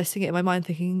processing it in my mind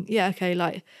thinking, okay,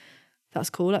 like, that's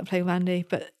cool, like playing with Andy.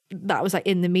 But that was like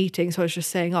in the meeting. So I was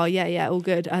just saying, oh yeah, all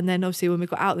good. And then obviously when we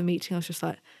got out of the meeting, I was just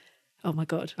like, oh my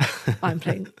God, I'm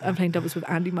playing doubles with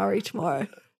Andy Murray tomorrow.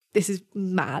 This is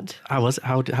mad.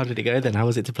 How did it go then? How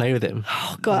was it to play with him?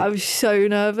 Oh God, I was so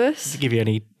nervous. Did he give you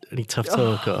any tough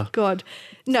talk? Oh God.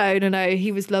 No.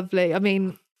 He was lovely.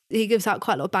 He gives out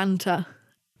quite a lot of banter.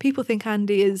 People think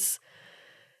Andy is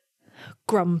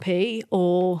grumpy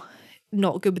or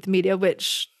not good with the media,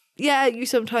 which, you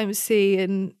sometimes see,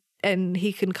 and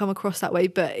he can come across that way,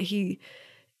 but he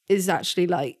is actually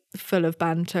like full of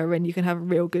banter and you can have a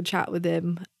real good chat with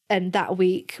him. And that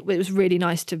week, it was really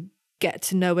nice to get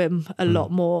to know him a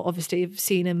lot more. Obviously, I've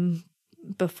seen him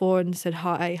before and said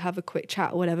hi, have a quick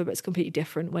chat or whatever, but it's completely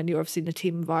different when you're obviously in a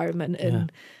team environment.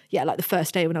 And like the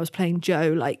first day when I was playing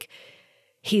Jo, like,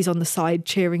 he's on the side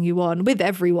cheering you on with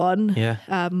everyone. Yeah.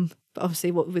 But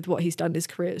obviously with what he's done in his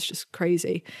career, it's just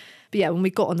crazy. But when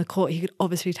we got on the court, he could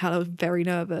obviously tell I was very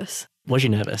nervous. Was you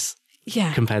nervous?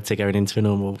 Yeah. Compared to going into a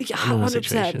normal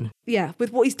situation? Yeah,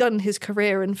 with what he's done in his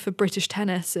career and for British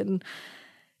tennis, and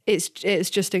it's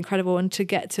just incredible. And to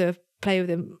get to play with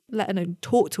him, let alone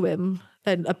talk to him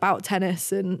and about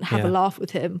tennis and have a laugh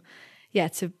with him,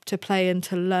 to play and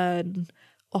to learn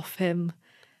off him.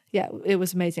 Yeah, it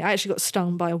was amazing. I actually got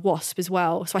stung by a wasp as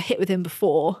well. So I hit with him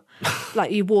before.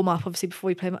 Like, you warm up, obviously, before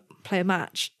you play a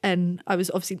match. And I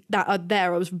was obviously, I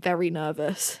was very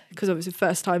nervous because obviously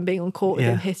first time being on court with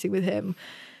him, hitting with him.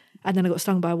 And then I got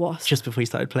stung by a wasp. Just before you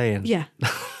started playing? Yeah.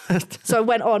 So I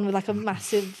went on with like a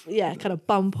massive, kind of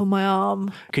bump on my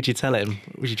arm. Could you tell him?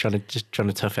 Was you trying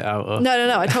to tough it out? Or?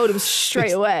 No. I told him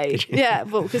straight away. Yeah,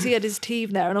 well, because he had his team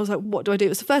there, and I was like, what do I do? It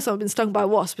was the first time I've been stung by a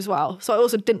wasp as well. So I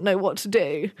also didn't know what to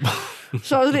do.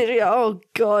 So I was literally, oh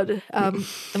God. And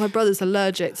my brother's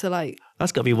allergic to like...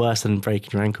 That's got to be worse than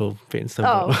breaking your ankle being stung.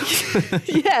 Oh,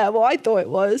 yeah, well, I thought it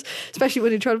was, especially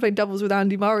when you're trying to play doubles with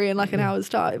Andy Murray in like an hour's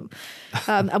time.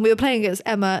 And we were playing against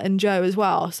Emma and Jo as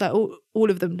well. So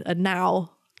all of them are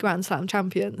now Grand Slam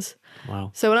champions. Wow.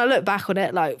 So when I look back on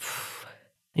it, like...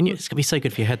 And it's going to be so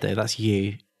good for your head though. That's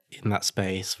you in that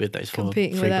space with those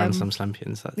three Grand Slam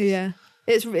champions.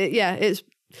 It's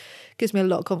gives me a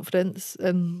lot of confidence,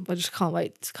 and I just can't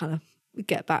wait to kind of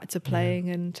get back to playing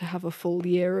and to have a full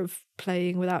year of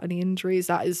playing without any injuries.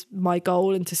 That is my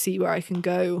goal, and to see where I can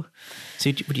go.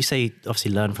 So would you say,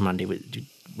 obviously learn from Andy,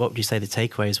 what would you say the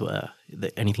takeaways were?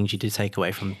 Anything you did take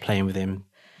away from playing with him?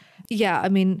 Yeah,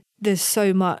 there's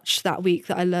so much that week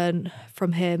that I learned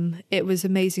from him. It was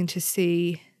amazing to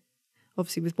see,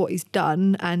 obviously, with what he's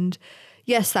done. And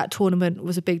yes, that tournament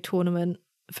was a big tournament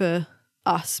for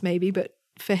us maybe, but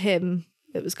for him,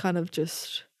 it was kind of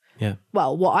just... Yeah.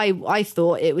 Well, what I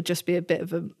thought it would just be a bit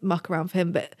of a muck around for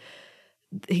him, but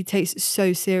he takes it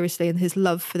so seriously, and his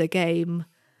love for the game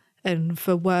and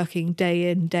for working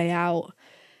day in, day out,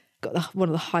 got one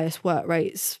of the highest work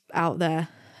rates out there,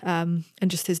 and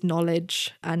just his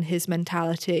knowledge and his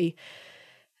mentality.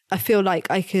 I feel like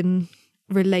I can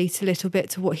relate a little bit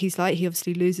to what he's like. He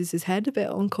obviously loses his head a bit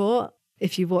on court.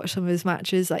 If you watch some of his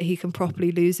matches, like, he can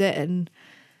properly lose it, and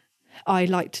I'm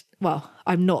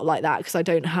not like that because I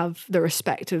don't have the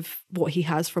respect of what he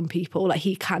has from people. Like,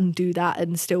 he can do that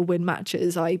and still win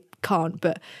matches. I can't,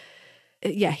 but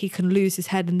he can lose his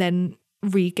head and then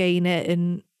regain it,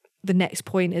 and the next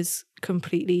point is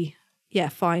completely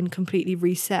fine, completely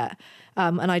reset.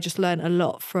 And I just learned a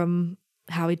lot from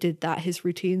how he did that, his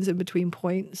routines in between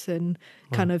points, and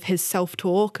kind of his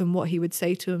self-talk and what he would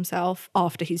say to himself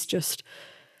after he's just,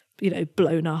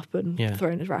 blown up and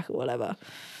thrown his racket or whatever.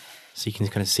 So you can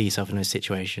kind of see yourself in those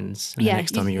situations. And the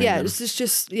next time you're in them. It's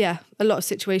just a lot of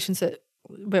situations that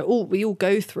we all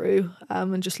go through,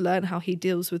 and just learn how he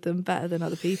deals with them better than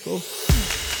other people.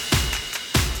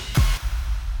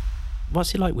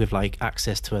 What's it like with like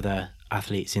access to other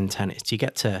athletes in tennis? Do you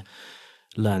get to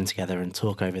learn together and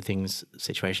talk over things,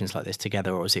 situations like this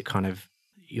together, or is it kind of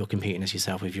you're competing as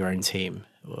yourself with your own team?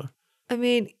 Or? I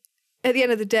mean, at the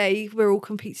end of the day, we're all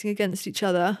competing against each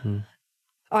other.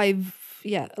 Like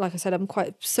I said, I'm quite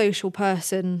a social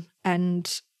person,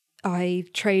 and I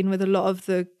train with a lot of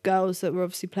the girls that we're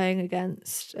obviously playing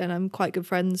against, and I'm quite good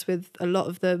friends with a lot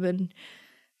of them. And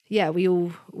we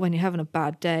all, when you're having a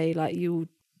bad day, like you'll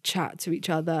chat to each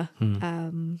other.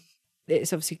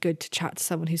 It's obviously good to chat to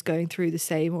someone who's going through the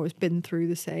same or has been through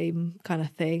the same kind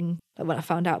of thing. Like when I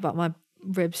found out about my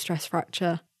rib stress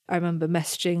fracture, I remember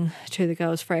messaging two of the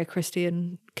girls, Freya Christie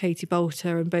and Katie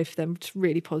Bolter, and both of them just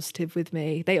really positive with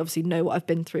me. They obviously know what I've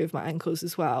been through with my ankles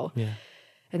as well. Yeah.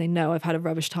 And they know I've had a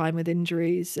rubbish time with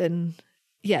injuries. And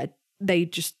they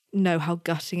just know how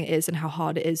gutting it is and how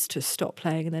hard it is to stop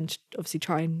playing and then to obviously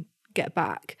try and get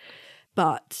back.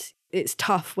 But it's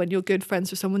tough when you're good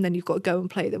friends with someone, then you've got to go and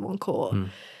play them on court.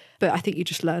 But I think you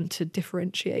just learn to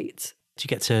differentiate. Do you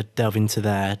get to delve into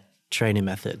their training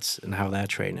methods and how they're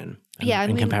training?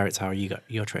 And compare it to how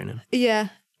you're training? Yeah,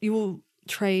 you will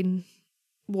train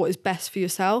what is best for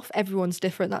yourself. Everyone's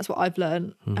different. That's what I've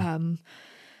learned,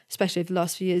 especially over the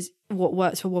last few years. What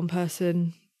works for one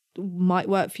person might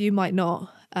work for you, might not.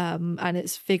 And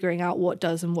it's figuring out what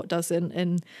does and what doesn't.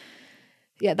 And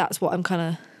that's what I'm kind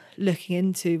of looking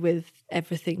into with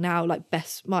everything now, like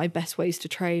my best ways to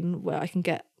train, where I can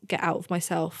get out of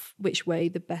myself, which way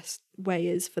the best way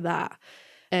is for that.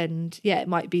 And it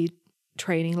might be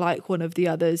training like one of the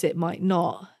others, it might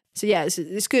not. So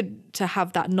it's good to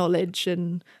have that knowledge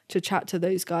and to chat to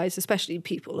those guys, especially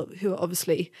people who are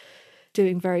obviously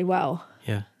doing very well.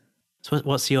 Yeah. So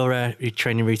what's your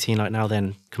training routine like now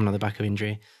then, coming on the back of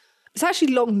injury? It's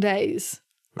actually long days.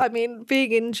 I mean,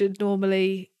 being injured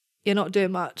normally, you're not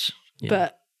doing much,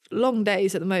 but long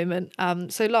days at the moment.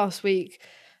 So last week,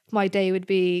 my day would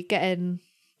be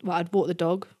I'd walk the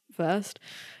dog first,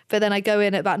 but then I go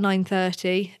in at about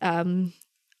 9:30.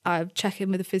 I check in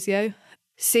with the physio,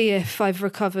 see if I've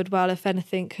recovered well, if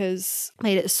anything has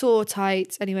made it sore,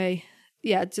 tight. Anyway,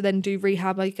 to then do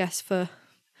rehab, I guess, for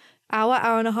hour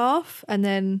and a half. And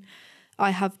then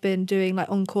I have been doing like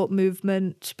on-court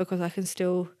movement because I can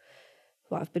still...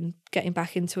 I've been getting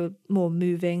back into a more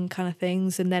moving kind of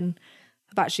things. And then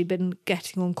I've actually been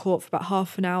getting on court for about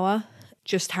half an hour,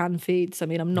 just hand feeds. I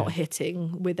mean, I'm not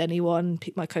hitting with anyone.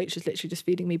 My coach is literally just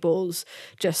feeding me balls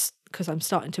just because I'm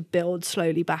starting to build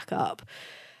slowly back up.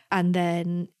 And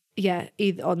then,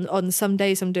 either on some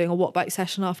days I'm doing a walk bike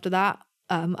session after that.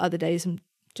 Other days I'm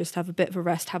just have a bit of a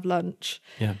rest, have lunch.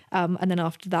 Yeah. And then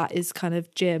after that is kind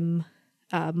of gym,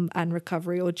 and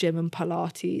recovery, or gym and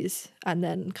Pilates, and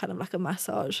then kind of like a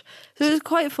massage. So it's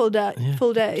quite a full day.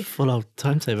 Full old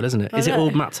timetable, isn't it? Is it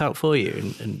all mapped out for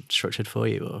you and structured for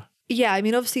you? Or? Yeah, I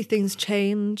mean, obviously things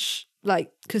change,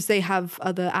 like, because they have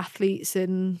other athletes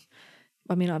and,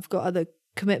 I mean, I've got other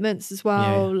commitments as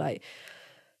well. Yeah. Like,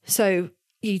 so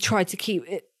you try to keep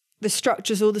it, the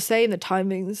structure's all the same, the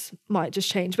timings might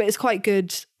just change. But it's quite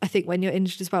good, I think, when you're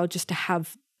injured as well, just to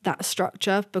have that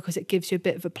structure, because it gives you a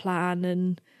bit of a plan.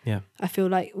 And I feel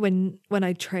like when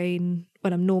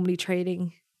I'm normally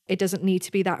training, it doesn't need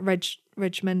to be that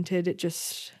regimented. It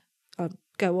just, I'll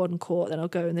go on court, then I'll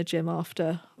go in the gym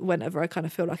after, whenever I kind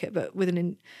of feel like it. But with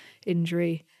an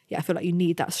injury, I feel like you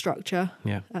need that structure.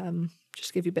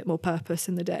 Just give you a bit more purpose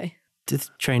in the day. Do the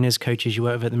trainers, coaches you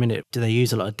work with at the minute, do they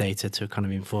use a lot of data to kind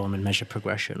of inform and measure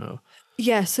progression? Or?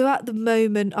 Yeah, so at the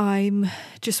moment I'm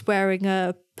just wearing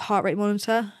a heart rate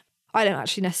monitor. I don't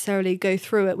actually necessarily go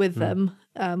through it with them,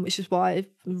 which is why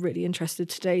I'm really interested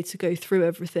today to go through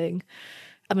everything.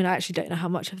 I mean, I actually don't know how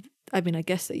much I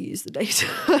guess they use the data.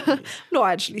 I'm not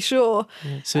actually sure.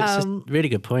 Yeah. So it's a really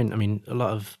good point. I mean, a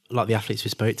lot of the athletes we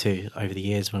spoke to over the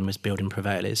years when we was building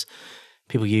Prevail is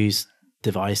people use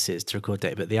devices to record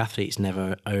data, but the athletes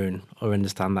never own or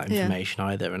understand that information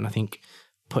either. And I think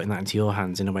putting that into your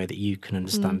hands in a way that you can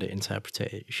understand it, interpret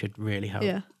it, should really help.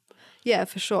 Yeah,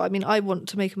 for sure. I mean, I want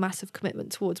to make a massive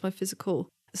commitment towards my physical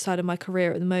side of my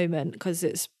career at the moment, because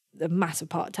it's a massive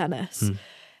part of tennis.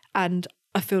 And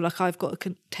I feel like I've got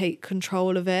to take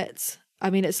control of it. I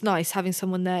mean, it's nice having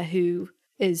someone there who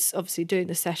is obviously doing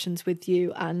the sessions with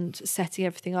you and setting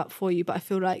everything up for you. But I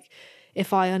feel like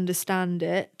if I understand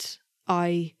it,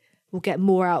 I will get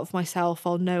more out of myself.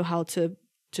 I'll know how to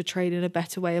train in a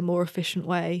better way, a more efficient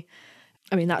way.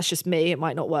 I mean, that's just me. It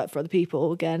might not work for other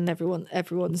people. Again,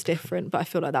 everyone's different, but I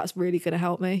feel like that's really going to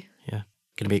help me. Yeah,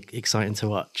 going to be exciting to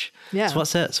watch. Yeah. So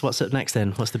what's up next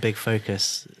then? What's the big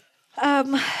focus?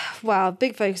 Well,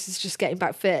 big focus is just getting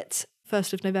back fit.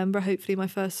 1st of November, hopefully my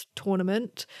first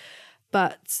tournament.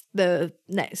 But the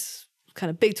next kind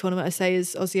of big tournament, I say,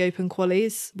 is Aussie Open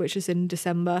Qualies, which is in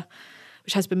December,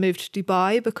 which has been moved to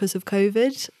Dubai because of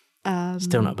COVID.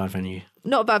 Still not a bad venue.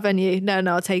 Not a bad venue. No,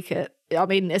 I'll take it. I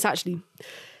mean, it's actually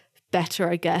better,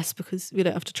 I guess, because we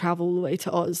don't have to travel all the way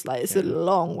to Oz. Like, it's a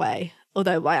long way.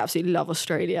 Although I absolutely love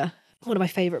Australia. One of my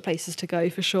favourite places to go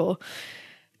for sure.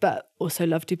 But also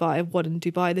love Dubai. I've won in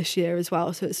Dubai this year as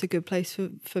well. So it's a good place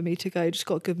for me to go. Just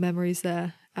got good memories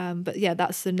there. But yeah,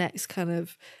 that's the next kind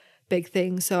of big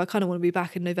thing. So I kind of want to be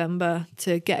back in November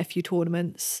to get a few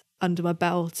tournaments under my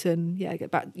belt and get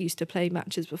back used to playing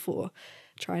matches before.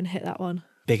 Try and hit that one.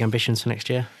 Big ambitions for next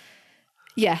year?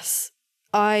 Yes.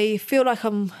 I feel like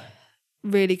I'm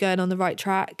really going on the right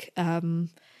track.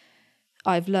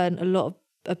 I've learned a lot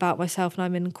about myself and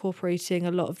I'm incorporating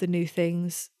a lot of the new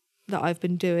things that I've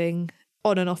been doing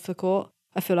on and off the court.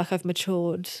 I feel like I've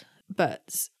matured.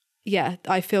 But yeah,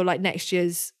 I feel like next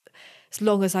year's, as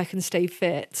long as I can stay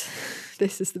fit,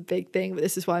 this is the big thing, but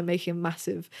this is why I'm making a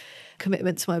massive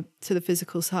commitment to the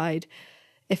physical side.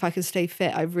 If I can stay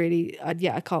fit, I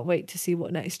can't wait to see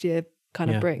what next year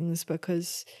kind of brings,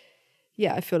 because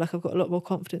I feel like I've got a lot more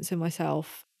confidence in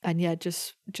myself and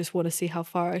just want to see how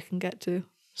far I can get to.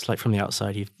 It's like from the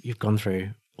outside, you've gone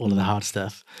through all of the hard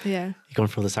stuff. Yeah. You've gone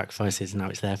through all the sacrifices and now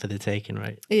it's there for the taking,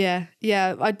 right? Yeah.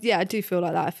 I do feel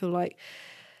like that. I feel like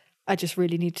I just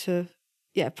really need to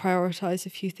prioritize a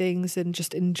few things and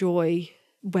just enjoy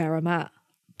where I'm at.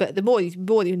 But the more you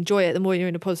enjoy it, the more you're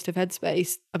in a positive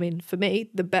headspace. I mean, for me,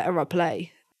 the better I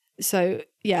play. So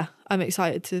yeah, I'm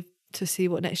excited to see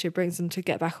what next year brings and to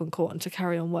get back on court and to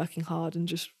carry on working hard and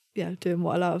just doing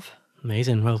what I love.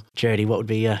 Amazing. Well, Jodie, what would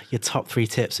be your top 3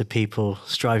 tips of people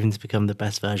striving to become the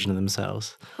best version of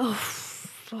themselves?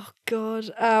 Oh God.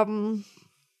 I'm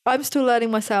still learning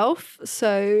myself.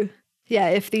 So yeah,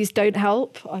 if these don't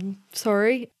help, I'm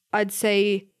sorry. I'd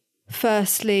say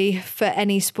firstly, for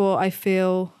any sport, I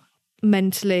feel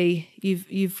mentally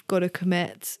you've got to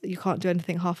commit. You can't do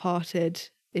anything half-hearted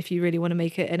if you really want to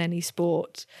make it in any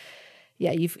sport.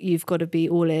 Yeah, you've got to be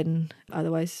all in.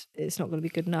 Otherwise, it's not going to be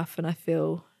good enough. And I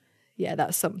feel,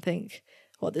 that's something.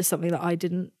 There's something that I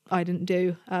didn't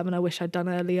do, and I wish I'd done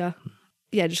earlier.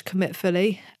 Yeah, just commit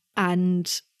fully.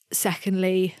 And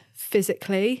secondly,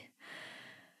 physically,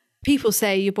 people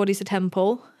say your body's a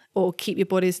temple, or keep your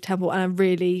body as a temple, and I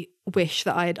really wish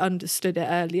that I had understood it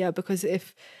earlier, because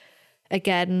if,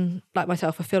 again, like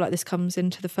myself, I feel like this comes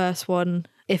into the first one.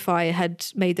 If I had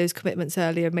made those commitments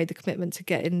earlier, made the commitment to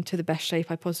get into the best shape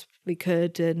I possibly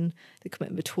could, and the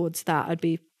commitment towards that, I'd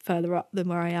be further up than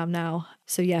where I am now.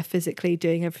 So yeah, physically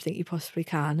doing everything you possibly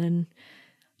can. And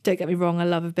don't get me wrong, I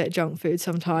love a bit of junk food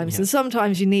sometimes, and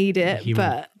sometimes you need it.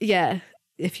 But yeah,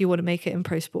 if you want to make it in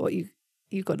pro sport,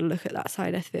 you've got to look at that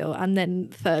side, I feel. And then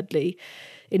thirdly,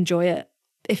 enjoy it.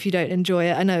 If you don't enjoy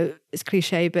it, I know it's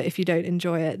cliche, but if you don't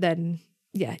enjoy it, then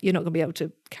you're not going to be able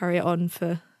to carry it on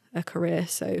for a career.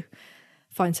 So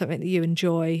find something that you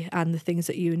enjoy and the things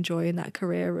that you enjoy in that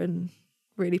career and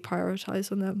really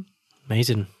prioritize on them.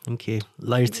 Amazing. Thank you.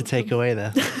 Loads to take away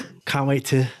there. Can't wait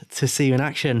to see you in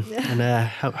action. And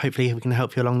hopefully we can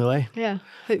help you along the way. Yeah,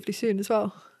 hopefully soon as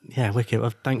well. Yeah, wicked.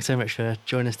 Well, thanks so much for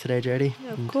joining us today, Jodie.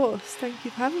 Yeah, of course. Thank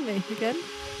you for having me again.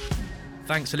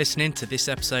 Thanks for listening to this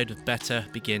episode of Better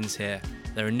Begins Here.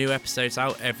 There are new episodes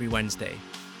out every Wednesday.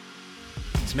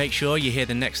 To make sure you hear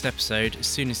the next episode as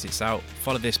soon as it's out,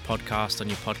 follow this podcast on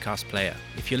your podcast player.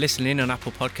 If you're listening on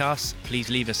Apple Podcasts, please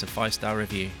leave us a 5-star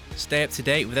review. Stay up to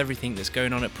date with everything that's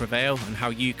going on at Prevail and how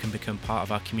you can become part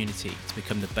of our community to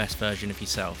become the best version of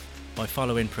yourself by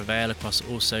following Prevail across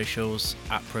all socials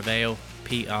at Prevail,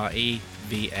 Prevail.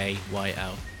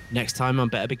 Next time on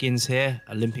Better Begins Here,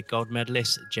 Olympic gold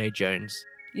medalist Jay Jones.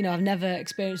 You know, I've never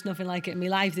experienced nothing like it in my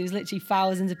life. There was literally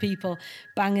thousands of people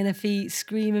banging their feet,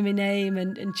 screaming my name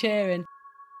and cheering.